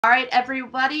All right,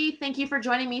 everybody, thank you for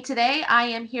joining me today. I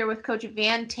am here with Coach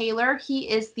Van Taylor. He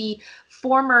is the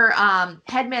former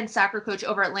head men's soccer coach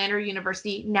over at Lander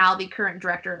University, now the current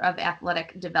director of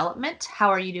athletic development. How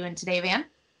are you doing today, Van?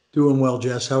 Doing well,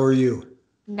 Jess. How are you?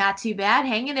 Not too bad.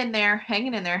 Hanging in there,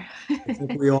 hanging in there. I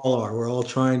think we all are. We're all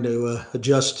trying to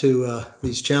adjust to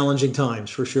these challenging times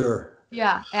for sure.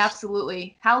 Yeah,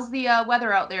 absolutely. How's the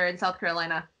weather out there in South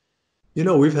Carolina?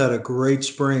 We've had a great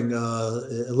spring, a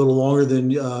little longer than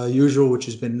usual, which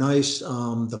has been nice.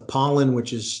 The pollen,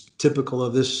 which is typical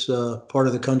of this part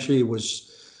of the country,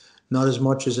 was not as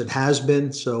much as it has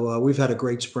been. So we've had a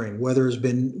great spring. Weather has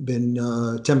been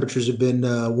temperatures have been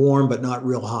warm, but not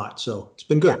real hot. So it's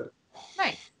been Yeah, good.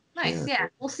 nice, nice. Yeah, Yeah,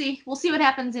 we'll see. We'll see what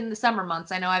happens in the summer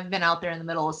months. I know I've been out there in the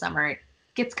middle of summer. It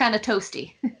gets kind of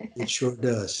toasty. it sure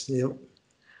does. Yep.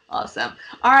 Awesome.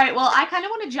 All right. Well, I kind of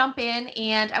want to jump in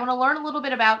and I want to learn a little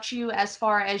bit about you as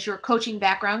far as your coaching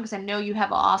background, because I know you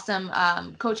have an awesome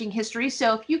coaching history.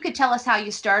 So if you could tell us how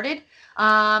you started,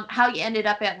 how you ended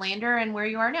up at Lander, and where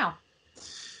you are now.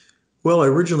 Well, I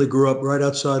originally grew up right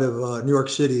outside of New York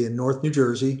City in North New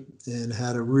Jersey and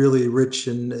had a really rich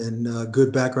and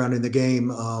good background in the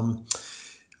game.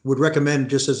 Would recommend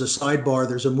just as a sidebar,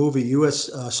 there's a movie,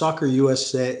 US Soccer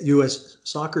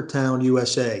Town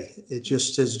USA. It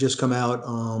just has just come out,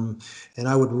 and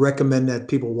I would recommend that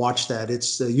people watch that.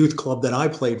 It's the youth club that I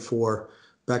played for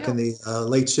back in Yep. the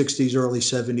late '60s, early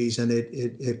 '70s, and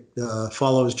it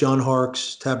follows John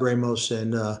Harkes, Tab Ramos,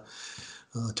 and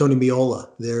Tony Meola,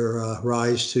 their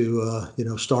rise to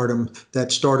stardom.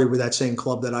 That started with that same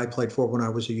club that I played for when I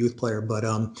was a youth player. But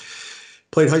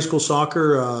played high school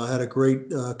soccer. Had a great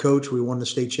coach. We won the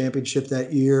state championship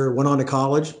that year. Went on to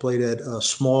college. Played at a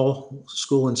small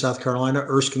school in South Carolina,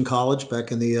 Erskine College,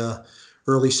 back in the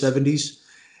early '70s.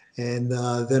 And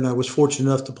then I was fortunate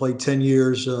enough to play 10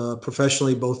 years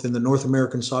professionally, both in the North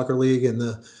American Soccer League and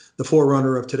the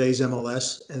forerunner of today's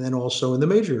MLS, and then also in the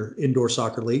major indoor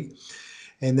soccer league.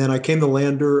 And then I came to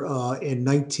Lander in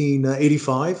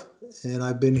 1985, and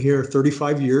I've been here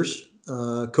 35 years,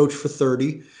 coached for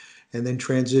 30, and then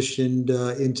transitioned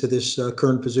into this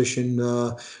current position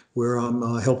where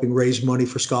I'm helping raise money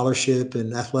for scholarship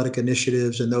and athletic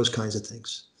initiatives and those kinds of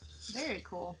things. Very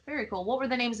cool. Very cool. What were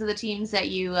the names of the teams that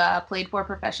you played for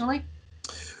professionally?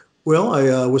 Well,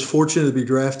 I was fortunate to be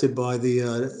drafted by the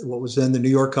what was then the New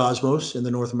York Cosmos in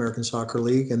the North American Soccer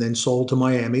League, and then sold to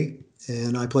Miami.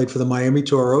 And I played for the Miami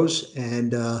Toros,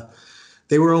 and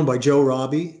they were owned by Joe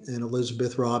Robbie and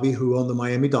Elizabeth Robbie, who owned the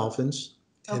Miami Dolphins.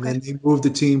 And Okay. then they moved the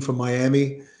team from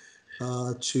Miami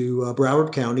to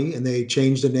Broward County, and they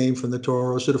changed the name from the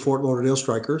Toros to the Fort Lauderdale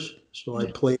Strikers. So I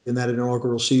Mhm. played in that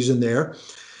inaugural season there,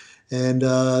 and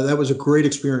that was a great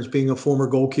experience. Being a former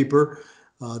goalkeeper,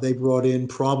 they brought in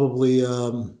probably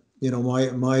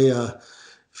my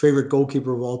favorite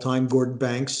goalkeeper of all time, Gordon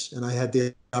Banks, and I had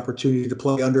the opportunity to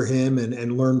play under him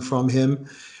and learn from him.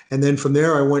 And then from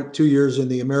there, I went 2 years in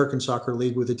the American Soccer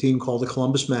League with a team called the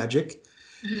Columbus Magic,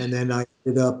 and Mhm. then I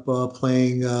ended up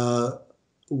playing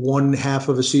one half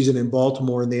of a season in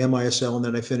Baltimore in the MISL, and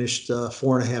then I finished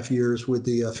 4.5 years with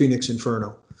the Phoenix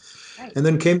Inferno, and Nice.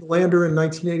 then came to Lander in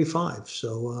 1985.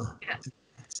 So Yeah.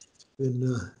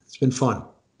 it's been fun.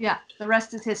 Yeah. The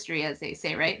rest is history, as they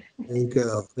say, right? There you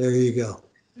go. There you go.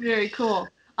 Very cool.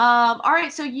 All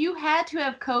right, so you had to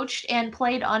have coached and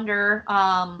played under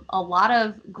a lot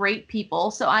of great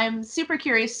people. So I'm super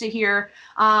curious to hear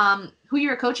who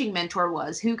your coaching mentor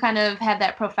was, who kind of had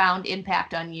that profound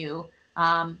impact on you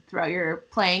throughout your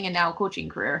playing and now coaching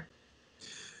career.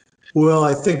 Well,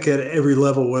 I think at every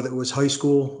level, whether it was high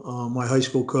school, my high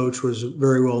school coach was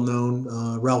very well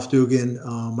known, Ralph Dugan.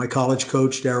 My college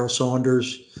coach, Daryl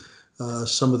Saunders.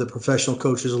 Some of the professional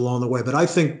coaches along the way. But I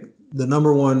think the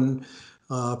number one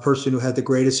person who had the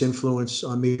greatest influence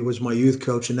on me was my youth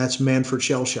coach, and that's Manfred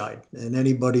Shellscheid. And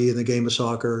anybody in the game of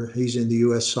soccer, he's in the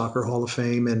U.S. Soccer Hall of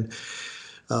Fame. And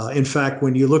in fact,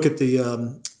 when you look at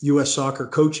the U.S. soccer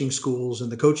coaching schools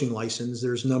and the coaching license,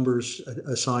 there's numbers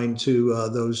assigned to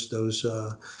those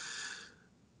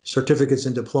certificates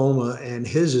and diploma, and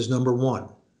his is number one.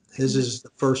 His Mhm. is the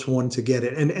first one to get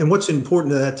it. And what's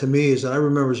important to that to me is that I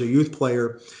remember as a youth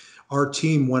player, our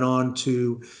team went on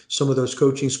to some of those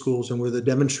coaching schools and were the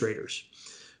demonstrators.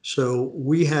 So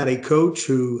we had a coach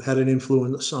who had an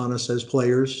influence on us as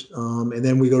players. And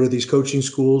then we go to these coaching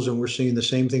schools and we're seeing the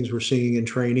same things we're seeing in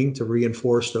training to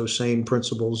reinforce those same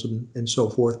principles and so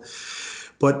forth.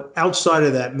 But outside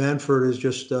of that, Manfred is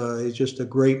just a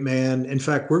great man. In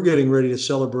fact, we're getting ready to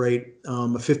celebrate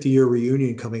a 50-year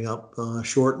reunion coming up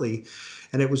shortly,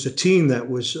 and it was a team that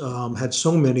was had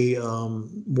so many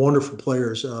wonderful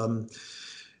players.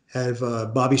 have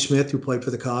Bobby Smith, who played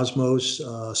for the Cosmos,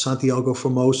 Santiago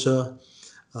Formosa.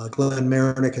 Glenn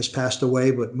Marinick has passed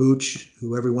away, but Mooch,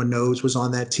 who everyone knows, was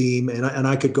on that team. And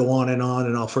I could go on, and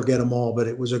I'll forget them all, but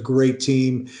it was a great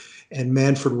team. And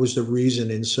Manfred was the reason.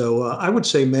 And so I would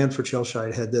say Manfred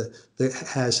Shellscheid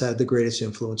has had the greatest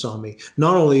influence on me,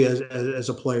 not only as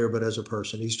a player, but as a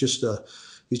person. He's just a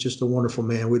wonderful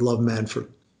man. We love Manfred.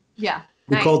 Yeah.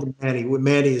 We Nice. called him Manny.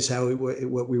 Manny is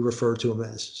what we refer to him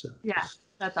as. So. Yeah.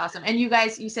 That's awesome. And you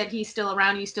said he's still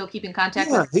around. You still keep in contact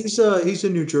Yeah, with him? he's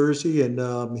in New Jersey,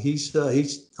 and he's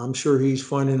I'm sure he's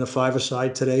finding a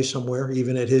five-a-side today somewhere,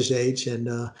 even at his age. And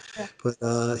Yeah.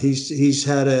 but he's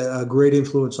had a great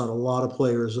influence on a lot of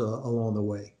players along the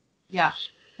way. Yeah.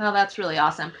 Oh, that's really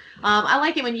awesome. I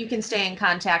like it when you can stay in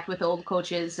contact with old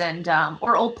coaches and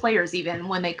or old players even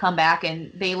when they come back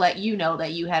and they let you know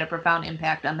that you had a profound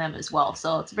impact on them as well.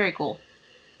 So it's very cool.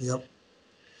 Yep.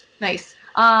 Nice.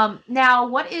 Now,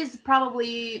 what is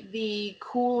probably the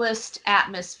coolest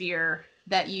atmosphere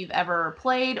that you've ever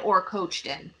played or coached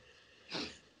in?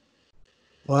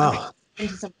 Wow.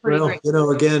 Into some pretty Well,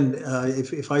 great. again,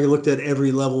 if I looked at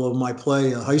every level of my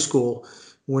play, high school,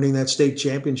 winning that state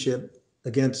championship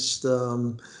against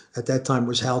at that time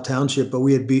was Hal Township, but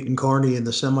we had beaten Kearney in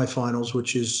the semifinals,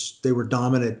 they were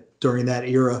dominant during that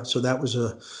era. So that was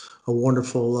a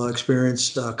wonderful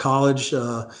experience. College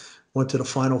went to the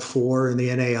Final Four in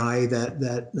the NAI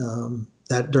that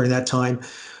during that time.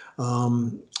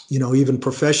 Even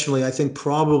professionally, I think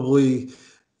probably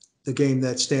the game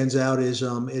that stands out is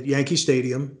at Yankee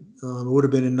Stadium. It would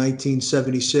have been in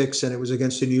 1976, and it was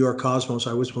against the New York Cosmos.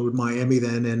 I was with Miami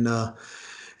then,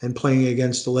 and playing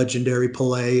against the legendary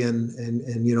Pelé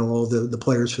and all the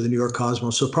players for the New York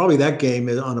Cosmos. So probably that game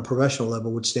on a professional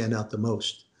level would stand out the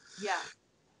most. Yeah.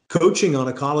 Coaching on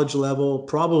a college level,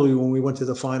 probably when we went to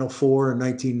the Final Four in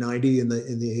 1990 in the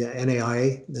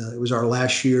NAIA. It was our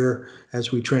last year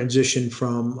as we transitioned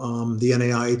from the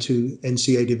NAIA to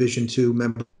NCAA Division II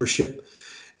membership,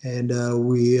 and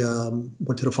we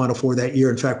went to the Final Four that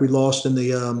year. In fact, we lost in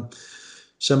the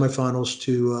semifinals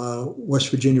to West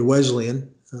Virginia Wesleyan,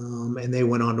 and they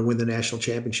went on to win the national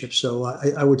championship. So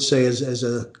I would say, as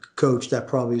a coach, that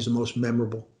probably is the most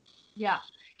memorable. Yeah.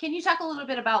 Can you talk a little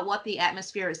bit about what the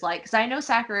atmosphere is like? Because I know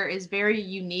soccer is very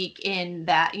unique in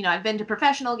that, I've been to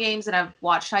professional games and I've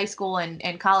watched high school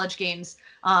and college games,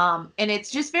 and it's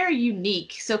just very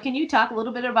unique. So can you talk a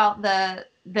little bit about the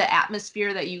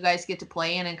atmosphere that you guys get to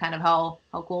play in and kind of how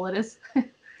cool it is?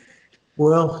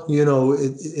 Well,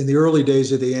 in the early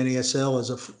days of the NASL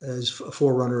as a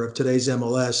forerunner of today's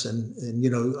MLS, and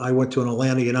I went to an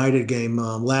Atlanta United game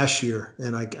last year,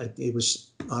 and it was,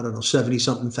 I don't know, 70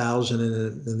 something thousand,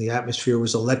 and the atmosphere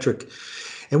was electric.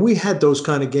 And we had those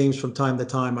kind of games from time to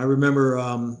time. I remember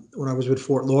when I was with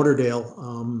Fort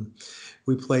Lauderdale,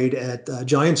 we played at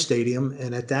Giant Stadium,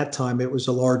 and at that time it was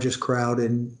the largest crowd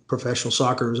in professional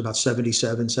soccer. It was about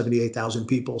 78,000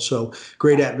 people. So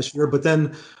great atmosphere. But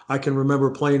then I can remember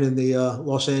playing in the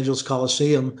Los Angeles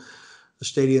Coliseum, a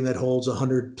stadium that holds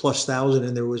 100 plus thousand,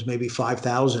 and there was maybe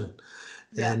 5,000.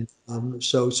 Yeah. And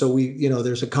so we,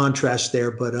 there's a contrast there.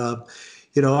 But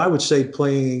I would say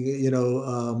playing,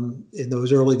 in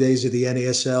those early days of the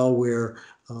NASL where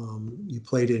you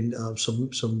played in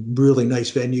some really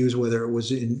nice venues, whether it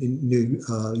was in New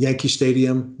Yankee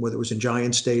Stadium, whether it was in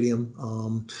Giant Stadium.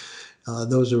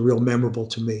 Those are real memorable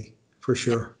to me, for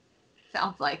sure.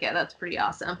 Sounds like it. That's pretty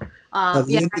awesome.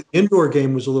 The indoor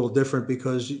game was a little different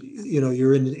because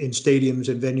you're in stadiums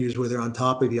and venues where they're on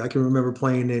top of you. I can remember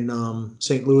playing in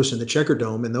St. Louis in the Checker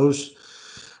Dome, and those,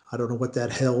 I don't know what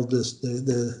that held,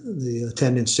 the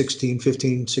attendance,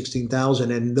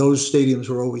 16,000, and those stadiums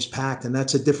were always packed, and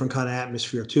that's a different kind of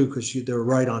atmosphere too, because they're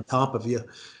right on top of you,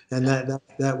 and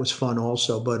that was fun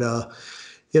also. But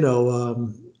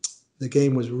the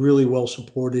game was really well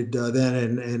supported then,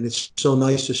 and it's so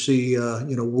nice to see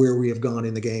where we have gone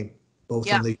in the game, both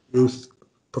on the youth,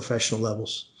 professional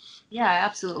levels. Yeah,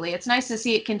 absolutely. It's nice to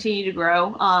see it continue to grow,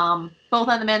 both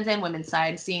on the men's and women's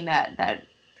side, seeing that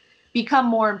become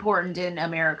more important in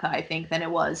America, I think, than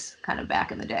it was kind of back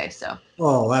in the day. So.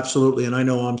 Oh, absolutely. And I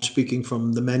know I'm speaking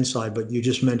from the men's side, but you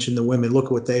just mentioned the women.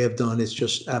 Look what they have done. It's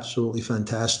just absolutely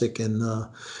fantastic. And,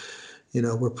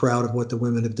 we're proud of what the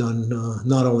women have done,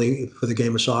 not only for the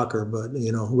game of soccer, but,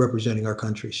 representing our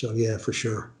country. So, yeah, for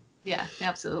sure. Yeah,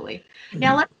 absolutely.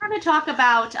 Now let's kind of talk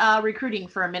about recruiting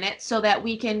for a minute so that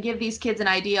we can give these kids an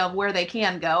idea of where they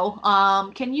can go.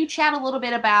 Can you chat a little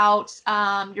bit about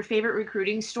your favorite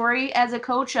recruiting story as a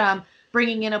coach,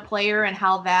 bringing in a player and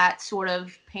how that sort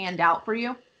of panned out for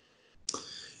you?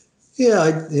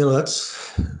 Yeah,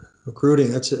 that's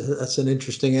recruiting. That's an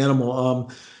interesting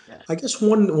animal. I guess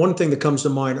one thing that comes to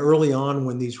mind early on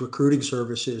when these recruiting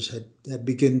services had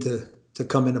begun to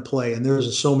come into play, and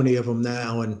there's so many of them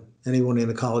now, and anyone in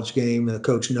a college game and a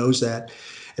coach knows that.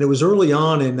 And it was early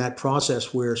on in that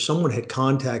process where someone had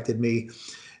contacted me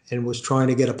and was trying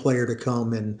to get a player to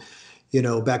come. And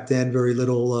back then, very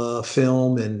little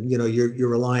film, and you're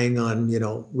relying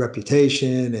on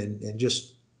reputation and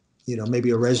just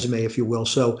maybe a resume, if you will.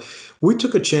 So we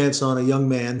took a chance on a young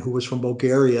man who was from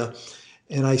Bulgaria,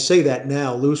 and I say that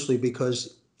now loosely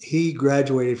because he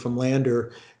graduated from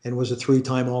Lander and was a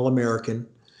three-time All-American.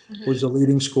 Was the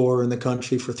leading scorer in the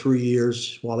country for 3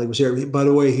 years while he was there. By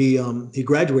the way, he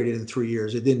graduated in 3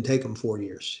 years. It didn't take him 4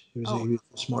 years. He was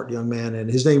a smart young man, and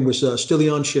his name was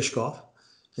Stilian Shishkov.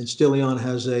 And Stilian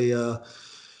has a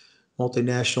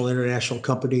multinational, international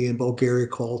company in Bulgaria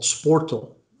called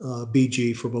Sportal,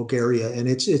 BG for Bulgaria, and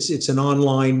it's an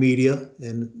online media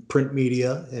and print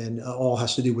media, and all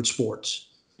has to do with sports.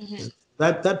 Mm-hmm.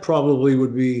 That probably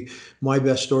would be my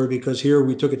best story, because here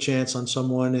we took a chance on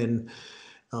someone, and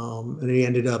he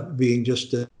ended up being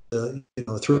just a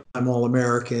three-time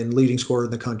All-American, leading scorer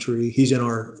in the country. He's in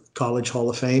our College Hall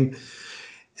of Fame.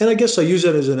 And I guess I use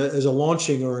that as a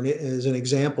launching or as an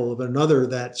example of another,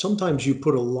 that sometimes you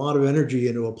put a lot of energy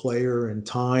into a player and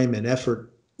time and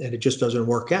effort, and it just doesn't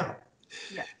work out.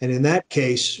 Yeah. And in that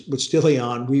case, with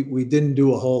Stilian, we didn't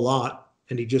do a whole lot,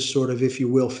 and he just sort of, if you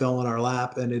will, fell in our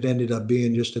lap, and it ended up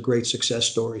being just a great success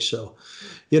story. So,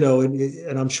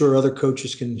 and I'm sure other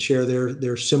coaches can share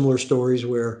their similar stories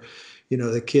where,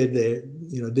 the kid,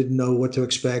 didn't know what to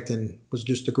expect and was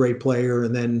just a great player.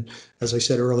 And then, as I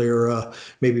said earlier,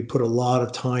 maybe put a lot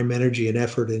of time, energy, and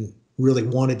effort and really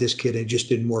wanted this kid, and it just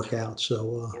didn't work out.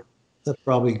 So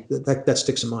that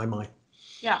sticks in my mind.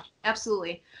 Yeah,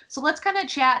 absolutely. So let's kind of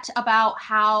chat about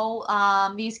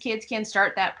how these kids can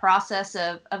start that process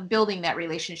of building that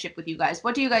relationship with you guys.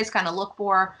 What do you guys kind of look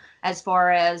for as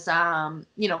far as,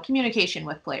 communication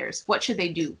with players? What should they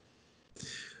do?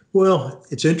 Well,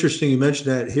 it's interesting you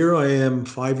mentioned that. Here I am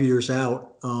 5 years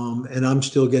out, and I'm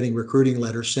still getting recruiting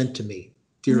letters sent to me,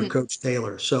 dear mm-hmm. Coach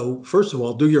Taylor. So first of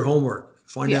all, do your homework.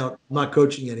 Find out I'm not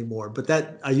coaching anymore. But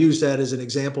I use that as an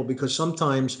example because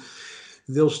sometimes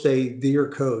they'll say, dear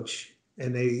coach,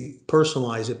 and they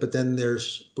personalize it, but then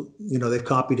they've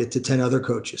copied it to 10 other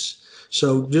coaches.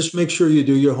 So just make sure you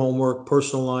do your homework,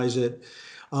 personalize it.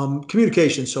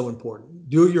 Communication is so important.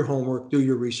 Do your homework, do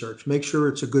your research. Make sure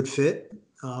it's a good fit.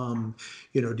 Do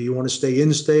you want to stay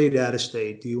in state, out of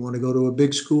state? Do you want to go to a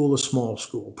big school, a small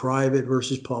school, private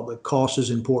versus public? Cost is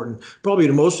important. Probably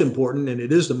the most important, and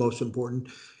it is the most important,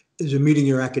 is meeting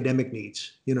your academic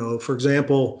needs. For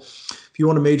example, if you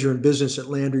want to major in business at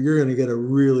Lander, you're going to get a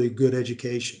really good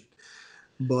education.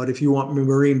 But if you want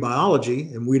marine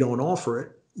biology and we don't offer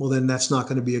it, well, then that's not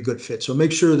going to be a good fit. So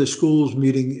make sure the school's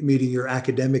meeting your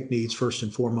academic needs first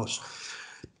and foremost.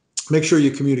 Make sure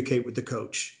you communicate with the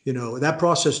coach. That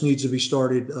process needs to be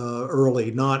started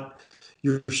early, not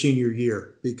your senior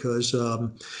year, because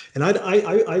and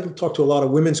I talked to a lot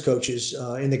of women's coaches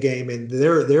in the game, and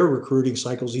their recruiting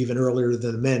cycles even earlier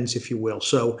than the men's, if you will.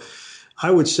 So I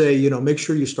would say, make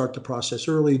sure you start the process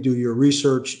early, do your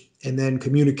research, and then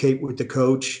communicate with the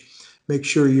coach. Make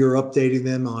sure you're updating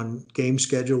them on game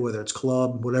schedule, whether it's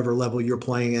club, whatever level you're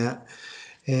playing at.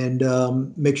 And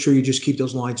make sure you just keep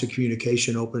those lines of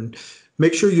communication open.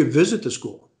 Make sure you visit the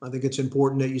school. I think it's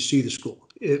important that you see the school,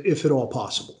 if at all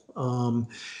possible.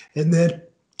 And then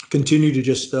continue to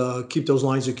just keep those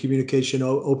lines of communication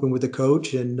open with the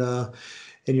coach. And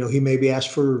he maybe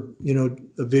ask for,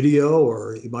 a video,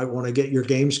 or he might want to get your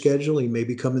game schedule. He may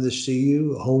be coming to see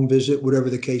you, a home visit, whatever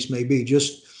the case may be.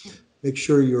 Just make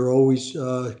sure you're always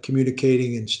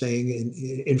communicating and staying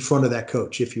in front of that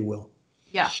coach, if you will.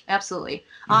 Yeah, absolutely.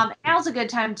 Now's a good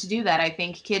time to do that. I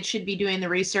think kids should be doing the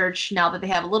research now that they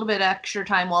have a little bit of extra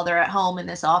time while they're at home in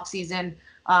this off season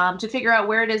to figure out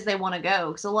where it is they want to go.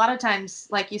 Because a lot of times,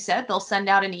 like you said, they'll send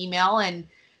out an email and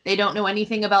they don't know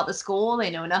anything about the school.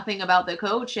 They know nothing about the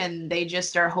coach, and they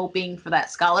just are hoping for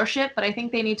that scholarship. But I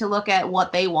think they need to look at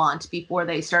what they want before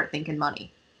they start thinking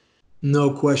money. No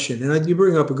question. And you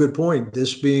bring up a good point.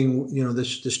 This being,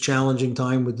 this challenging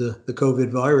time with the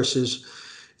COVID virus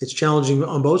it's challenging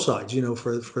on both sides,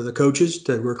 for the coaches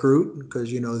to recruit,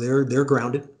 because, they're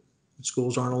grounded.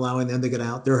 Schools aren't allowing them to get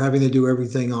out. They're having to do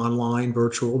everything online,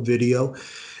 virtual, video.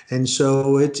 And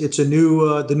so it's the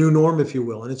new norm, if you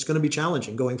will, and it's going to be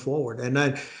challenging going forward.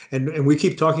 And we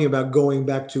keep talking about going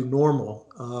back to normal.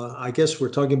 I guess we're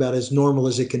talking about as normal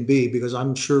as it can be, because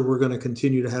I'm sure we're going to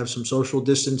continue to have some social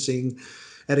distancing,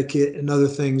 etiquette, and other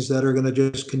things that are going to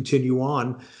just continue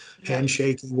on. Yep.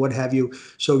 handshaking, what have you.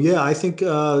 So yeah, I think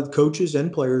coaches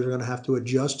and players are going to have to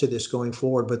adjust to this going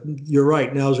forward. But you're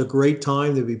right. Now is a great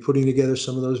time to be putting together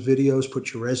some of those videos.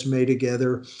 Put your resume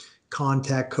together,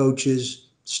 contact coaches,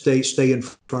 stay in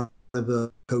front of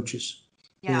the coaches.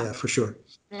 Yeah. Yeah, for sure.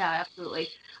 Yeah, absolutely.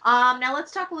 Now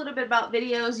let's talk a little bit about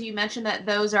videos. You mentioned that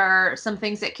those are some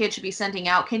things that kids should be sending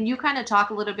out. Can you kind of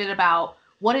talk a little bit about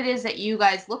what it is that you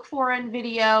guys look for in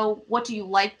video? What do you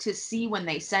like to see when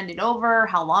they send it over?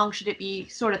 How long should it be?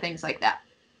 Sort of things like that.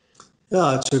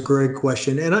 Yeah, it's a great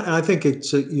question, and I think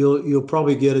you'll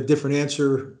probably get a different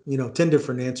answer, 10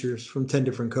 different answers from 10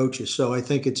 different coaches. So I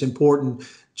think it's important,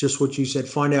 just what you said,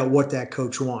 find out what that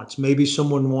coach wants. Maybe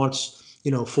someone wants,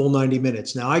 full 90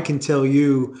 minutes. Now I can tell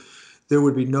you, there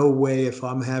would be no way if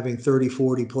I'm having 30,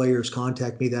 40 players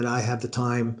contact me that I have the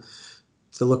time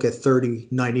to look at 30,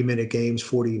 90-minute games,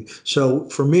 40. So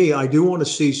for me, I do want to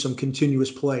see some continuous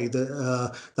play.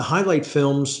 The highlight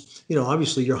films,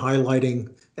 obviously you're highlighting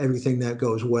everything that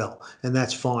goes well, and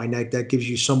that's fine. That gives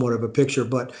you somewhat of a picture.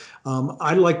 But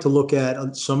I'd like to look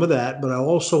at some of that, but I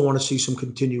also want to see some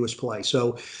continuous play.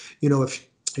 So, if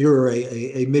you're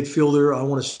a midfielder, I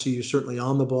want to see you certainly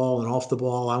on the ball and off the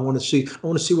ball. I want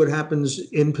to see what happens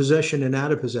in possession and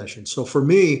out of possession. So for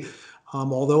me,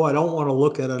 although I don't want to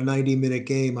look at a 90-minute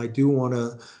game, I do want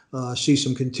to see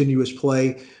some continuous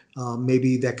play.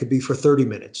 Maybe that could be for 30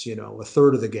 minutes, a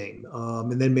third of the game,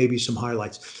 and then maybe some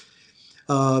highlights.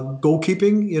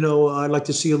 Goalkeeping, I'd like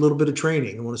to see a little bit of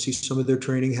training. I want to see some of their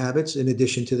training habits in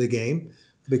addition to the game,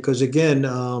 because again,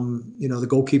 the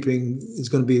goalkeeping is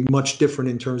going to be much different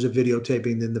in terms of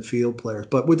videotaping than the field players.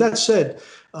 But with that said,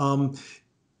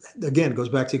 again, it goes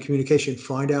back to communication.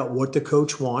 Find out what the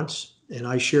coach wants. And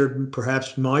I shared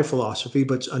perhaps my philosophy,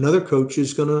 but another coach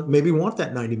is going to maybe want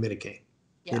that 90-minute game,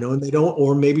 Yeah. and they don't,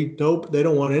 or maybe nope, they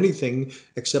don't want anything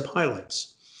except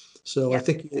highlights. So I Yeah.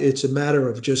 think it's a matter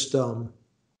of just,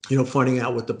 finding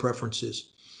out what the preference is.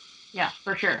 Yeah,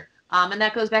 for sure. And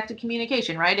that goes back to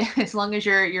communication, right? As long as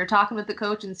you're talking with the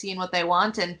coach and seeing what they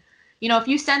want, and if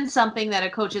you send something that a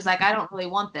coach is like, I don't really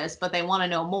want this, but they want to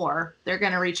know more, they're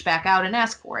going to reach back out and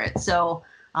ask for it. So,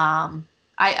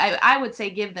 I would say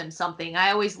give them something.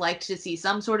 I always liked to see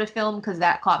some sort of film because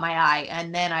that caught my eye,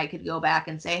 and then I could go back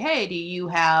and say, hey, do you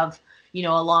have a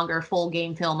longer full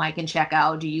game film I can check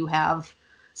out? Do you have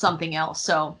something else?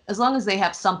 So as long as they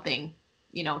have something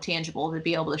tangible to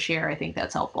be able to share, I think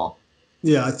that's helpful.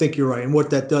 Yeah, I think you're right. And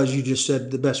what that does, you just said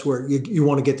the best word. You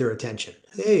want to get their attention.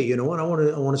 Hey, you know what? I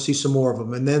want to see some more of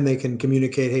them, and then they can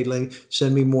communicate. Hey,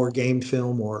 send me more game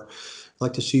film, or I'd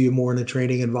like to see you more in a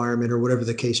training environment, or whatever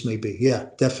the case may be. Yeah,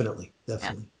 definitely,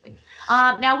 definitely.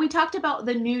 Absolutely. Now we talked about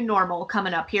the new normal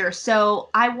coming up here, so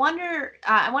I wonder,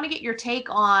 I want to get your take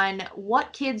on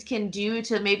what kids can do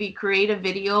to maybe create a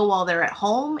video while they're at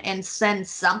home and send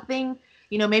something.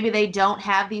 Maybe they don't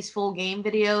have these full game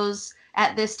videos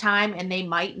at this time, and they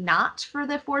might not for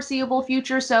the foreseeable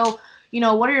future. So,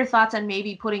 what are your thoughts on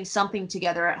maybe putting something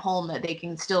together at home that they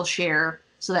can still share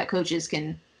so that coaches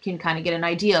can kind of get an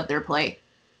idea of their play?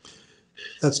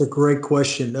 That's a great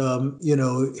question.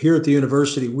 Here at the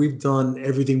university, we've done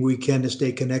everything we can to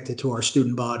stay connected to our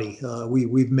student body.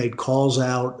 We've made calls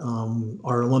out.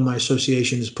 Our alumni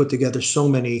association has put together so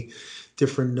many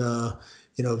different,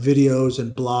 videos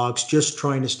and blogs, just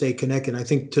trying to stay connected. I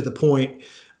think to the point,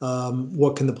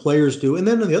 what can the players do? And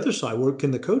then on the other side, what can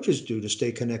the coaches do to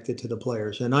stay connected to the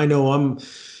players? And I know I'm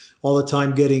all the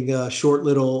time getting short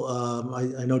little.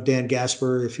 I know Dan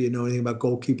Gasper, if you know anything about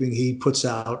goalkeeping, he puts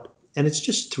out, and it's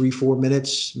just 3-4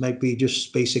 minutes, might be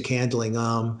just basic handling.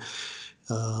 So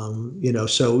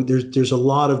there's a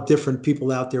lot of different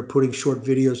people out there putting short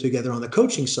videos together on the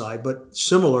coaching side, but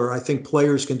similar, I think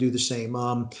players can do the same.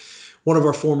 One of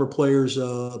our former players,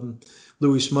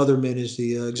 Louis Smotherman, is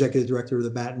the executive director of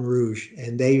the Baton Rouge,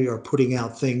 and they are putting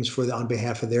out things on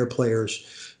behalf of their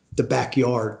players, the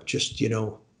backyard, just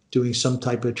doing some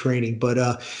type of training. But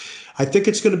I think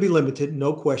it's going to be limited,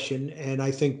 no question. And I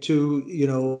think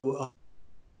too,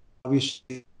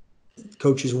 obviously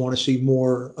coaches want to see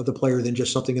more of the player than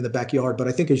just something in the backyard. But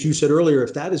I think, as you said earlier,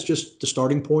 if that is just the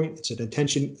starting point, it's an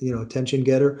attention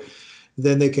getter,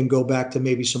 then they can go back to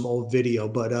maybe some old video.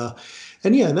 But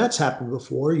and that's happened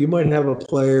before. You might have a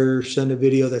player send a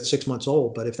video that's 6 months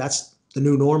old, but if that's the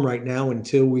new norm right now,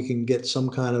 until we can get some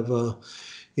kind of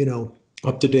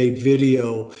up-to-date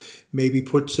video, maybe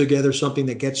put together something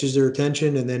that catches their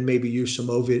attention, and then maybe use some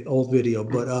old video.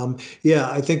 But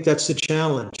I think that's the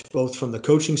challenge, both from the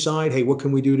coaching side. Hey, what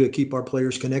can we do to keep our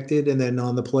players connected? And then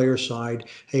on the player side,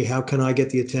 hey, how can I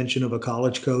get the attention of a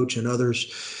college coach and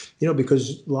others?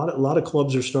 Because a lot of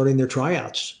clubs are starting their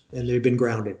tryouts, and they've been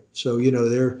grounded. So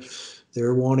they're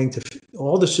They're wanting to.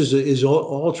 All this is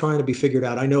all trying to be figured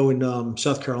out. I know in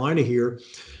South Carolina here,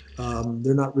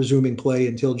 they're not resuming play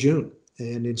until June.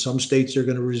 And in some states, they're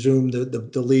going to resume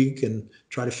the league and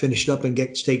try to finish it up and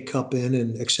get state cup in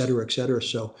and et cetera, et cetera.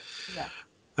 So Yeah.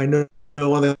 I know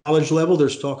on the college level,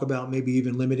 there's talk about maybe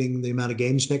even limiting the amount of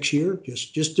games next year. There's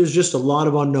just a lot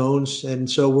of unknowns. And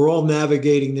so we're all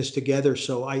navigating this together.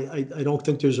 So I don't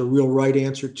think there's a real right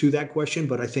answer to that question,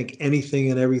 but I think anything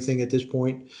and everything at this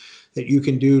point that you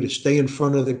can do to stay in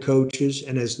front of the coaches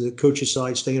and as the coaches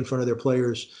side, stay in front of their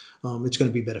players, it's going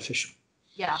to be beneficial.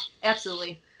 Yeah,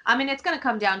 absolutely. I mean, it's going to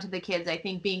come down to the kids, I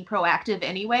think, being proactive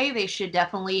anyway. They should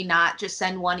definitely not just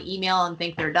send one email and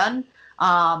think they're done.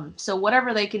 So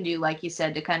whatever they can do, like you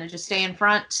said, to kind of just stay in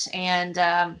front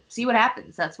and see what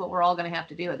happens. That's what we're all going to have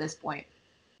to do at this point.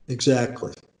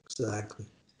 Exactly. Exactly.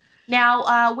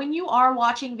 Now, when you are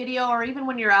watching video or even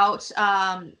when you're out,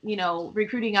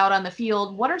 recruiting out on the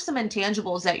field, what are some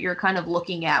intangibles that you're kind of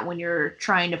looking at when you're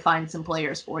trying to find some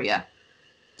players for you?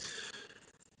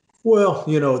 Well,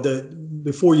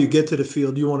 before you get to the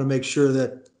field, you want to make sure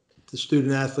that the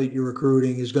student athlete you're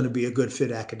recruiting is going to be a good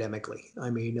fit academically.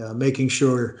 I mean, making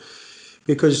sure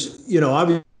because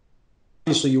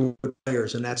obviously you want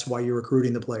players, and that's why you're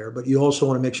recruiting the player. But you also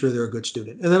want to make sure they're a good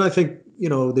student. And then I think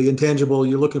the intangible,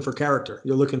 you're looking for character.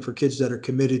 You're looking for kids that are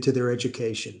committed to their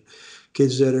education,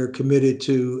 kids that are committed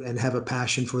to and have a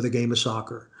passion for the game of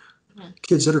soccer,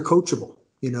 kids that are coachable.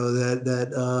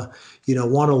 That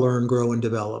want to learn, grow, and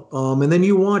develop. And then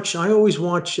I always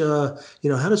watch, how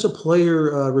does a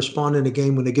player respond in a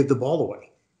game when they give the ball away?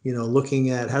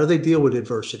 Looking at how do they deal with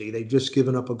adversity? They've just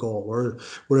given up a goal or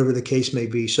whatever the case may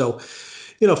be. So,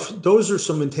 those are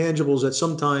some intangibles that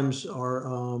sometimes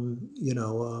are,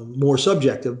 more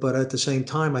subjective, but at the same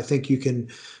time, I think you can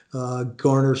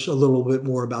garner a little bit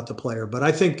more about the player. But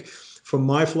I think from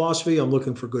my philosophy, I'm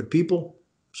looking for good people.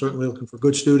 Certainly looking for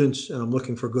good students, and I'm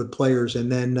looking for good players.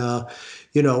 And then, I'm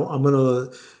going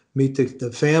to meet the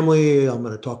family. I'm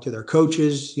going to talk to their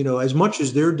coaches, as much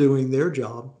as they're doing their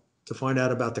job to find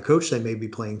out about the coach they may be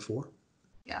playing for.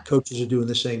 Yeah. Coaches are doing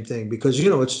the same thing because,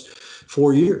 it's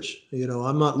 4 years.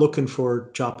 I'm not looking for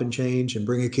chop and change and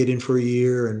bring a kid in for a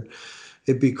year. And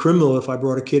it'd be criminal if I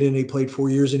brought a kid in, he played 4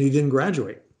 years and he didn't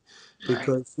graduate.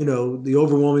 Because, the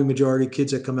overwhelming majority of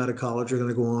kids that come out of college are going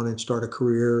to go on and start a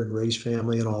career and raise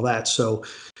family and all that. So,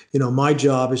 my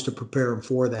job is to prepare them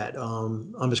for that.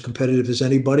 I'm as competitive as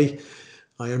anybody.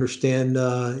 I understand,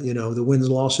 the wins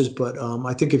and losses, but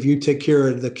I think if you take care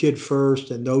of the kid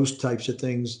first and those types of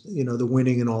things, the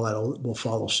winning and all that will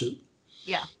follow suit.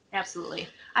 Yeah, absolutely.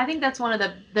 I think that's one of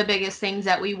the biggest things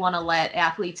that we want to let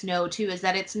athletes know too, is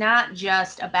that it's not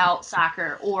just about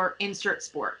soccer or insert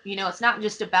sport. It's not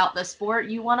just about the sport.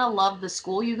 You want to love the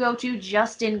school you go to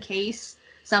just in case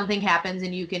something happens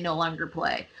and you can no longer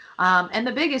play. And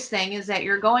the biggest thing is that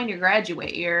you're going to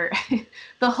graduate.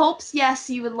 The hopes, yes,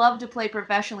 you would love to play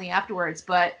professionally afterwards,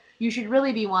 but you should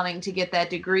really be wanting to get that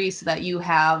degree so that you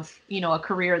have, a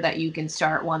career that you can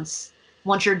start once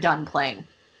you're done playing.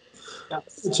 I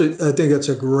think that's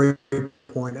a great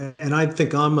point, and I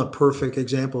think I'm a perfect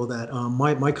example of that.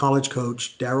 My college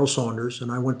coach, Daryl Saunders,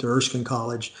 and I went to Erskine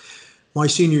College. My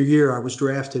senior year, I was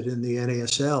drafted in the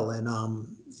NASL, and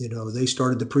they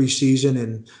started the preseason,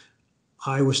 and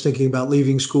I was thinking about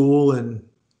leaving school and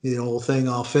the whole thing.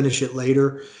 I'll finish it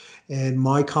later, and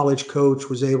my college coach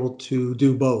was able to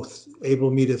do both,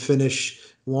 able me to finish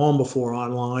long before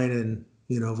online and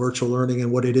virtual learning and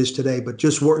what it is today, but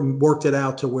just worked it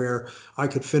out to where I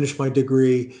could finish my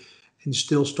degree and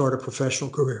still start a professional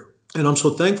career. And I'm so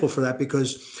thankful for that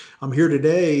because I'm here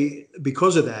today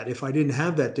because of that. If I didn't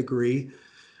have that degree,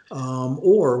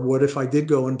 or what if I did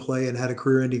go and play and had a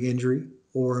career-ending injury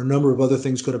or a number of other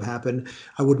things could have happened,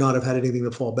 I would not have had anything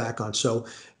to fall back on. So,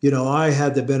 I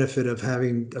had the benefit of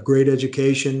having a great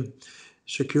education,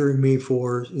 securing me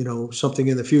for, something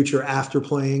in the future after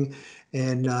playing.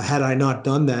 And had I not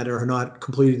done that or not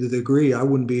completed the degree, I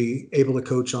wouldn't be able to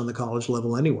coach on the college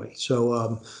level anyway.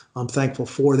 So I'm thankful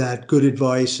for that good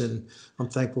advice, and I'm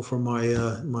thankful for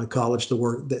my college to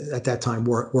work at that time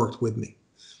worked with me.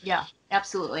 Yeah,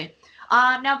 absolutely.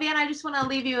 Now, Van, I just want to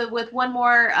leave you with one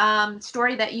more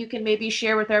story that you can maybe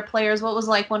share with our players. What was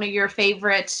like one of your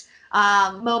favorite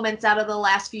moments out of the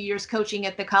last few years coaching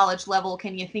at the college level?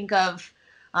 Can you think of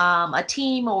a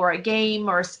team or a game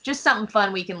or just something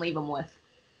fun we can leave them with?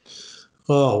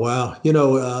 Oh, wow.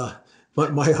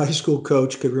 My high school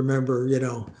coach could remember,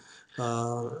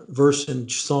 verse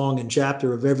and song and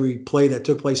chapter of every play that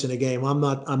took place in a game. I'm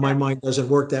not, my mind doesn't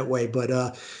work that way, but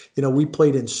we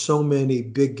played in so many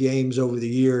big games over the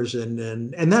years,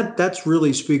 and that's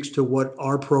really speaks to what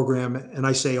our program, and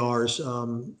I say ours,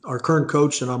 our current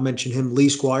coach, and I'll mention him, Lee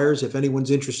Squires. If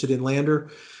anyone's interested in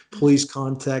Lander, please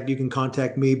you can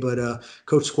contact me. But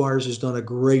Coach Squires has done a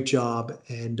great job,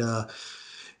 and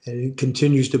it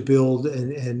continues to build,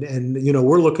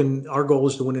 and our goal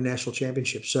is to win a national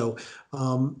championship. So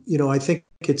I think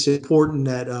it's important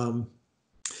that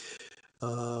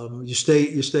you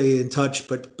stay in touch.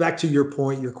 But back to your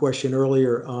point, your question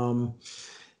earlier,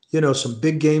 some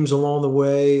big games along the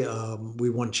way. We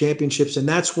won championships, and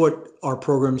that's what our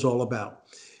program's all about.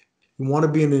 You want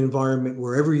to be in an environment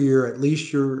where every year at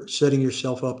least you're setting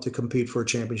yourself up to compete for a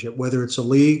championship, whether it's a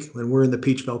league, and we're in the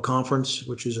Peach Belt Conference,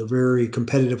 which is a very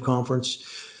competitive conference,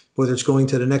 whether it's going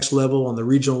to the next level on the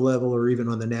regional level or even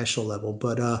on the national level.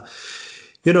 But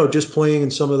just playing in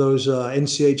some of those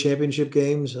NCAA championship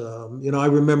games. I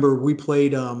remember we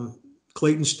played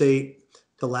Clayton State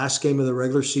the last game of the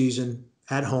regular season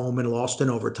at home and lost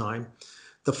in overtime.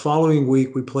 The following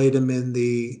week, we played them in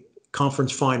the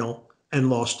conference final and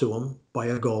lost to them by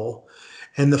a goal.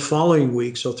 And the following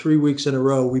week, so 3 weeks in a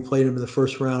row, we played them in the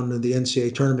first round of the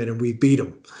NCAA tournament and we beat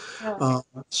them.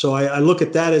 So I look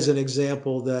at that as an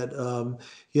example that,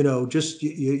 just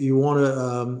you want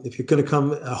to, if you're going to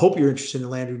come, I hope you're interested in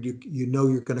Lander,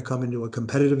 you're going to come into a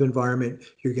competitive environment.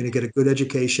 You're going to get a good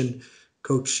education.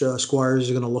 Coach Squires is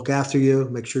going to look after you,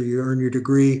 make sure you earn your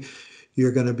degree.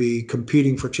 You're going to be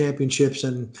competing for championships.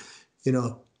 And,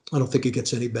 I don't think it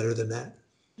gets any better than that.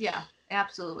 Yeah,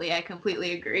 absolutely. I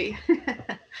completely agree.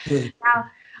 Now,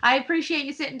 I appreciate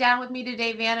you sitting down with me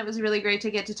today, Van. It was really great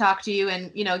to get to talk to you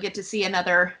and, get to see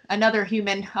another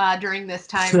human during this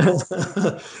time.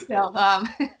 So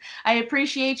I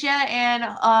appreciate you, and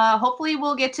hopefully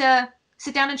we'll get to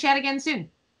sit down and chat again soon.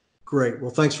 Great.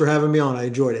 Well, thanks for having me on. I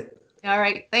enjoyed it. All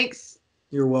right. Thanks.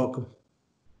 You're welcome.